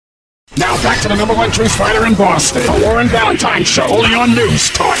Now back to the #1 truth fighter in Boston, the Warren Ballentine Show, only on News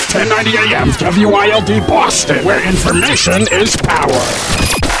Talk 1090 AM, WILD Boston, where information is power.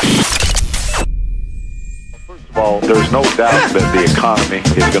 First of all, there's no doubt that the economy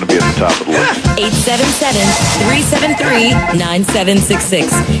is going to be at the top of the list.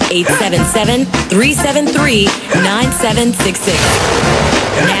 877-373-9766. 877-373-9766.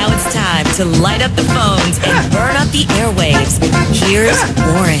 Now it's time to light up the phones and burn up the airwaves. Here's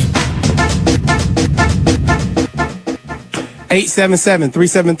Warren.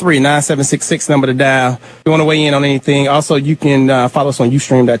 877-373-9766, number to dial. If you want to weigh in on anything, also you can follow us on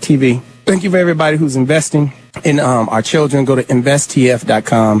Ustream.tv. Thank you for everybody who's investing in our children. Go to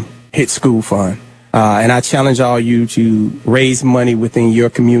investtf.com, hit school fund. And I challenge all you to raise money within your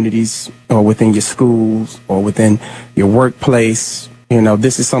communities or within your schools or within your workplace. You know,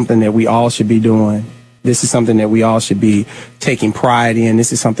 this is something that we all should be doing. This is something that we all should be taking pride in.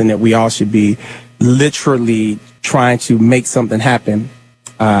 This is something that we all should be literally trying to make something happen.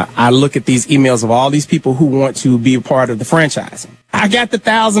 I look at these emails of all these people who want to be a part of the franchising. I got the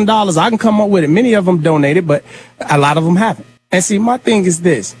 $1,000. I can come up with it. Many of them donated, but a lot of them haven't. And see, my thing is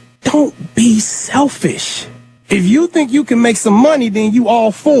this. Don't be selfish. If you think you can make some money, then you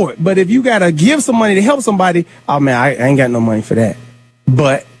all for it. But if you got to give some money to help somebody, oh, man, I ain't got no money for that.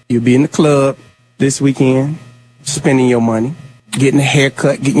 But you'll be in the club this weekend, spending your money, getting a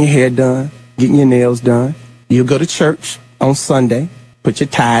haircut, getting your hair done, getting your nails done. You'll go to church on Sunday, put your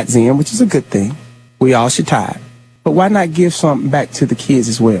tithes in, which is a good thing. We all should tithe. But why not give something back to the kids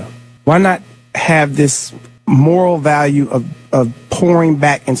as well? Why not have this moral value of pouring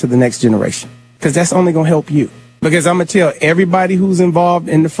back into the next generation? Because that's only going to help you. Because I'm going to tell everybody who's involved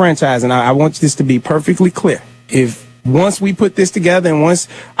in the franchise, and I want this to be perfectly clear. If once we put this together and once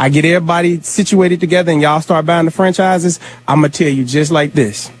I get everybody situated together and y'all start buying the franchises, I'm going to tell you just like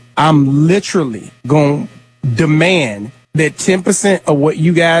this. I'm literally going to demand that 10% of what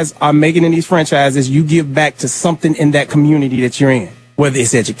you guys are making in these franchises, you give back to something in that community that you're in. Whether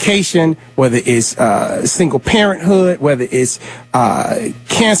it's education, whether it's single parenthood, whether it's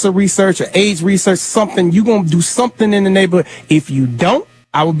cancer research or AIDS research, something, you're going to do something in the neighborhood. If you don't,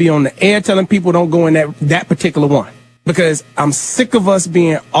 I will be on the air telling people don't go in that particular one. Because I'm sick of us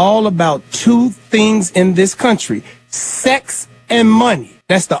being all about two things in this country, sex and money.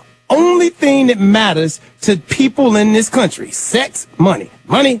 That's the only thing that matters to people in this country. Sex, money.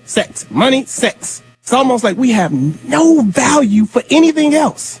 Money, sex. Money, sex. It's almost like we have no value for anything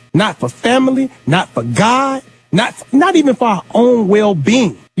else. Not for family, not for God, not even for our own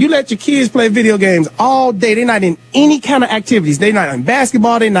well-being. You let your kids play video games all day. They're not in any kind of activities. They're not in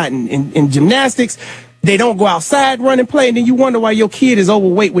basketball. They're not in gymnastics. They don't go outside, run and play, and then you wonder why your kid is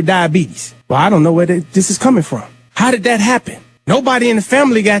overweight with diabetes. Well, I don't know where this is coming from. How did that happen? Nobody in the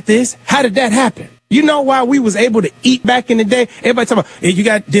family got this. How did that happen? You know why we was able to eat back in the day? Everybody talking about, hey,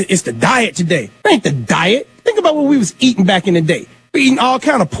 it's the diet today. It ain't the diet. Think about what we was eating back in the day. We eating all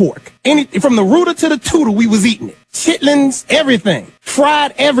kind of pork. From the rooter to the tooter, we was eating it. Chitlins, everything.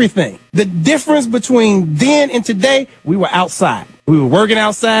 Fried everything. The difference between then and today, we were outside. We were working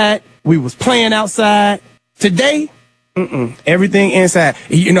outside. We was playing outside. Today, everything inside.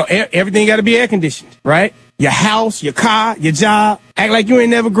 You know, everything got to be air conditioned, right? Your house, your car, your job. Act like you ain't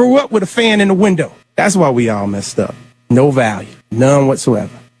never grew up with a fan in the window. That's why we all messed up. No value. None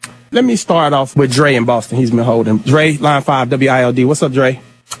whatsoever. Let me start off with Dre in Boston. He's been holding. Dre, line 5, WILD. What's up, Dre?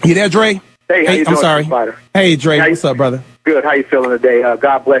 You there, Dre? Hey, how you doing, I'm sorry. Spider? Hey, Dre, what's up, brother? Good. How you feeling today?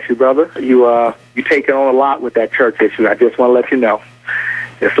 God bless you, brother. You taking on a lot with that church issue. I just want to let you know.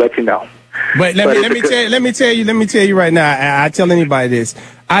 Just let you know. But let me tell you right now. I tell anybody this.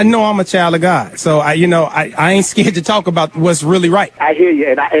 I know I'm a child of God, so I ain't scared to talk about what's really right. I hear you,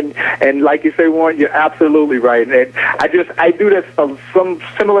 and like you say, Warren, you're absolutely right. And I do this some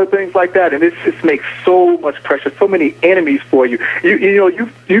similar things like that, and it just makes so much pressure, so many enemies for you.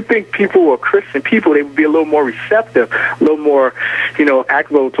 You think people are Christian people, they would be a little more receptive, a little more,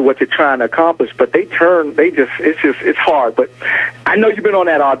 accurate to what you're trying to accomplish, but it's hard. But I know you've been on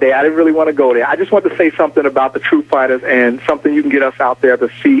that all day. I didn't really want to go there. I just want to say something about the True Fighters and something you can get us out there to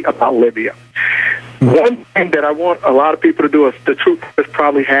see about Libya. One thing that I want a lot of people to do, is the True Fighters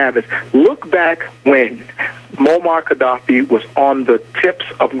probably have, is look back when Muammar Gaddafi was on the tips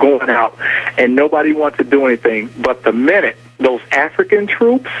of going out and nobody wanted to do anything. But the minute those African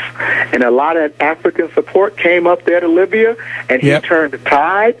troops and a lot of African support came up there to Libya and he turned the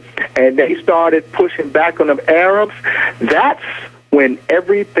tide and they started pushing back on them Arabs, that's when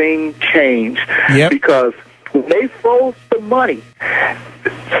everything changed. Because when they froze the money,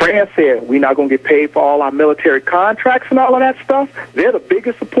 France said, we're not going to get paid for all our military contracts and all of that stuff. They're the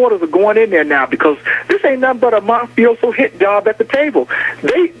biggest supporters of going in there now because this ain't nothing but a mafioso hit job at the table.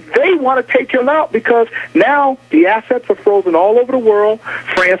 They want to take him out because now the assets are frozen all over the world.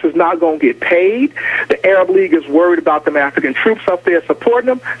 France is not going to get paid. The Arab League is worried about them African troops up there supporting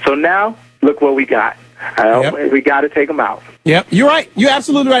them. So now, look what we got. We got to take them out. Yep, you're right. You're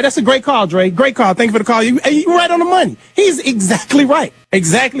absolutely right. That's a great call, Dre. Great call. Thank you for the call. You're right on the money. He's exactly right.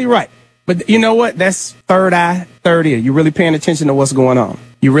 Exactly right. But you know what? That's third eye, third ear. You're really paying attention to what's going on.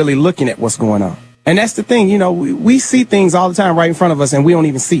 You're really looking at what's going on. And that's the thing. You know, we see things all the time right in front of us, and we don't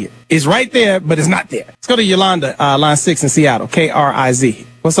even see it. It's right there, but it's not there. Let's go to Yolanda, line 6 in Seattle, KRIZ.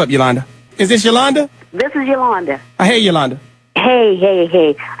 What's up, Yolanda? Is this Yolanda? This is Yolanda. Hey, Yolanda.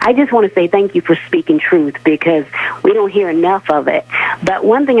 Hey. I just want to say thank you for speaking truth because we don't hear enough of it. But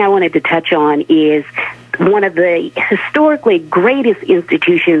one thing I wanted to touch on is one of the historically greatest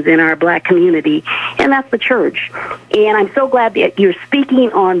institutions in our black community, and that's the church. And I'm so glad that you're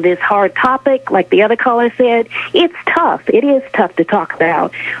speaking on this hard topic. Like the other caller said, it's tough. It is tough to talk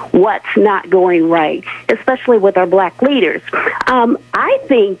about what's not going right, especially with our black leaders. I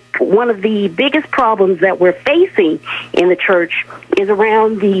think one of the biggest problems that we're facing in the church is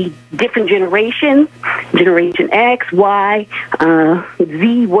around the different generations, Generation X, Y,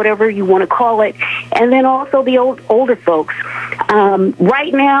 Z, whatever you want to call it, and then also the older folks.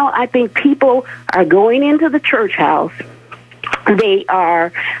 Right now, I think people are going into the church house. They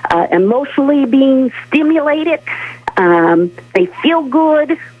are emotionally being stimulated. They feel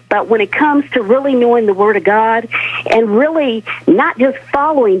good. But when it comes to really knowing the Word of God and really not just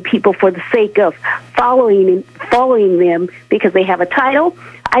following people for the sake of following them because they have a title,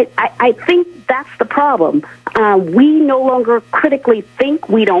 I think that's the problem. We no longer critically think.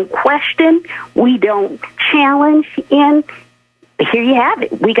 We don't question. We don't challenge. And here you have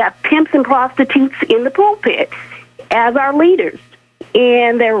it. We got pimps and prostitutes in the pulpit as our leaders,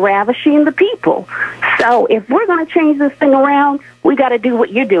 and they're ravishing the people. So if we're going to change this thing around, we got to do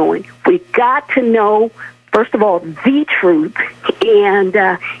what you're doing. We got to know, first of all, the truth. And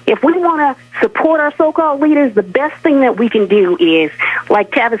if we want to support our so-called leaders, the best thing that we can do is,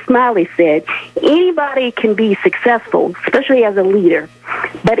 like Tavis Smiley said, anybody can be successful, especially as a leader.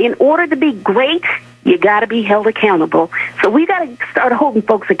 But in order to be great, you got to be held accountable. So we got to start holding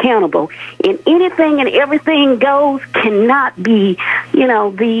folks accountable. And anything and everything goes cannot be,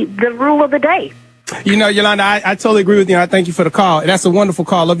 the rule of the day. You know, Yolanda, I totally agree with you. I thank you for the call. That's a wonderful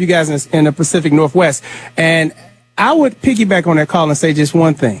call. Love you guys in the Pacific Northwest. And I would piggyback on that call and say just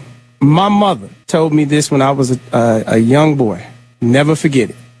one thing. My mother told me this when I was a young boy. Never forget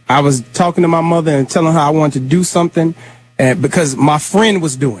it. I was talking to my mother and telling her I wanted to do something because my friend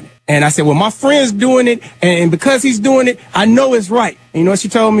was doing it. And I said, well, my friend's doing it, and because he's doing it, I know it's right. And you know what she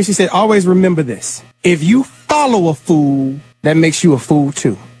told me? She said, always remember this. If you follow a fool, that makes you a fool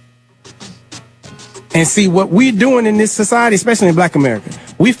too. And see, what we're doing in this society, especially in Black America,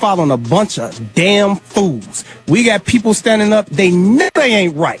 we following a bunch of damn fools. We got people standing up, they know they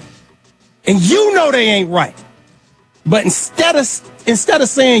ain't right. And you know they ain't right. But instead of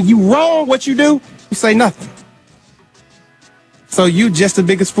saying you wrong what you do, you say nothing. So you just the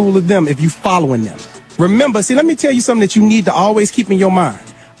biggest fool of them if you following them. Remember, see, let me tell you something that you need to always keep in your mind.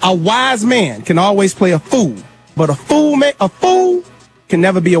 A wise man can always play a fool, but a fool can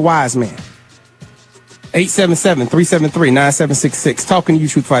never be a wise man. 877-373-9766. Talking to you,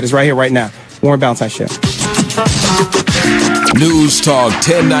 Truth Fighters, right here, right now. Warren Ballentine Show. News Talk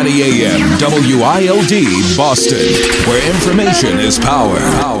 1090 AM, WILD, Boston, where information is power.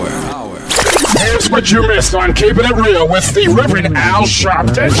 Here's what you missed on Keeping It Real with the Reverend Al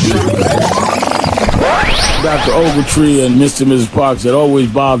Sharpton. Dr. Ogletree and Mr. and Mrs. Parks, it always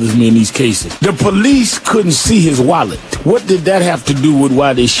bothers me in these cases. The police couldn't see his wallet. What did that have to do with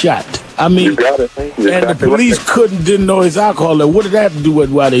why they shot? I mean, and the police didn't know his alcohol level. What did that have to do with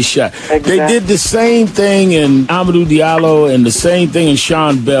why they shot? Exactly. They did the same thing in Amadou Diallo and the same thing in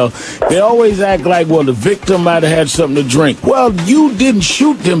Sean Bell. They always act like, well, the victim might have had something to drink. Well, you didn't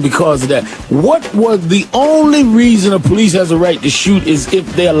shoot them because of that. What was the only reason a police has a right to shoot is if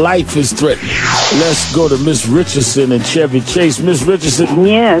their life is threatened. Let's go to Miss Richardson and Chevy Chase. Miss Richardson.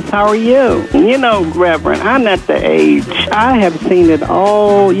 Yes, how are you? You know, Reverend, I'm at the age. I have seen it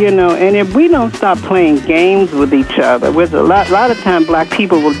all, and if we don't stop playing games with each other, with a lot of time black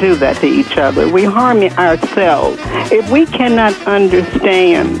people will do that to each other. We harm ourselves. If we cannot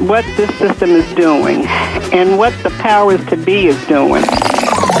understand what this system is doing and what the powers to be is doing.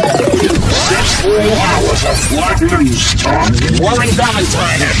 6 full hours of black news talk. Warren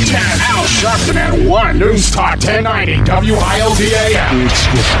Ballentine at 10, Al Sharpton at 1. News Talk 1090 WILD AM. It's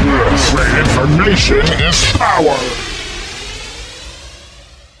the best. Where information is power.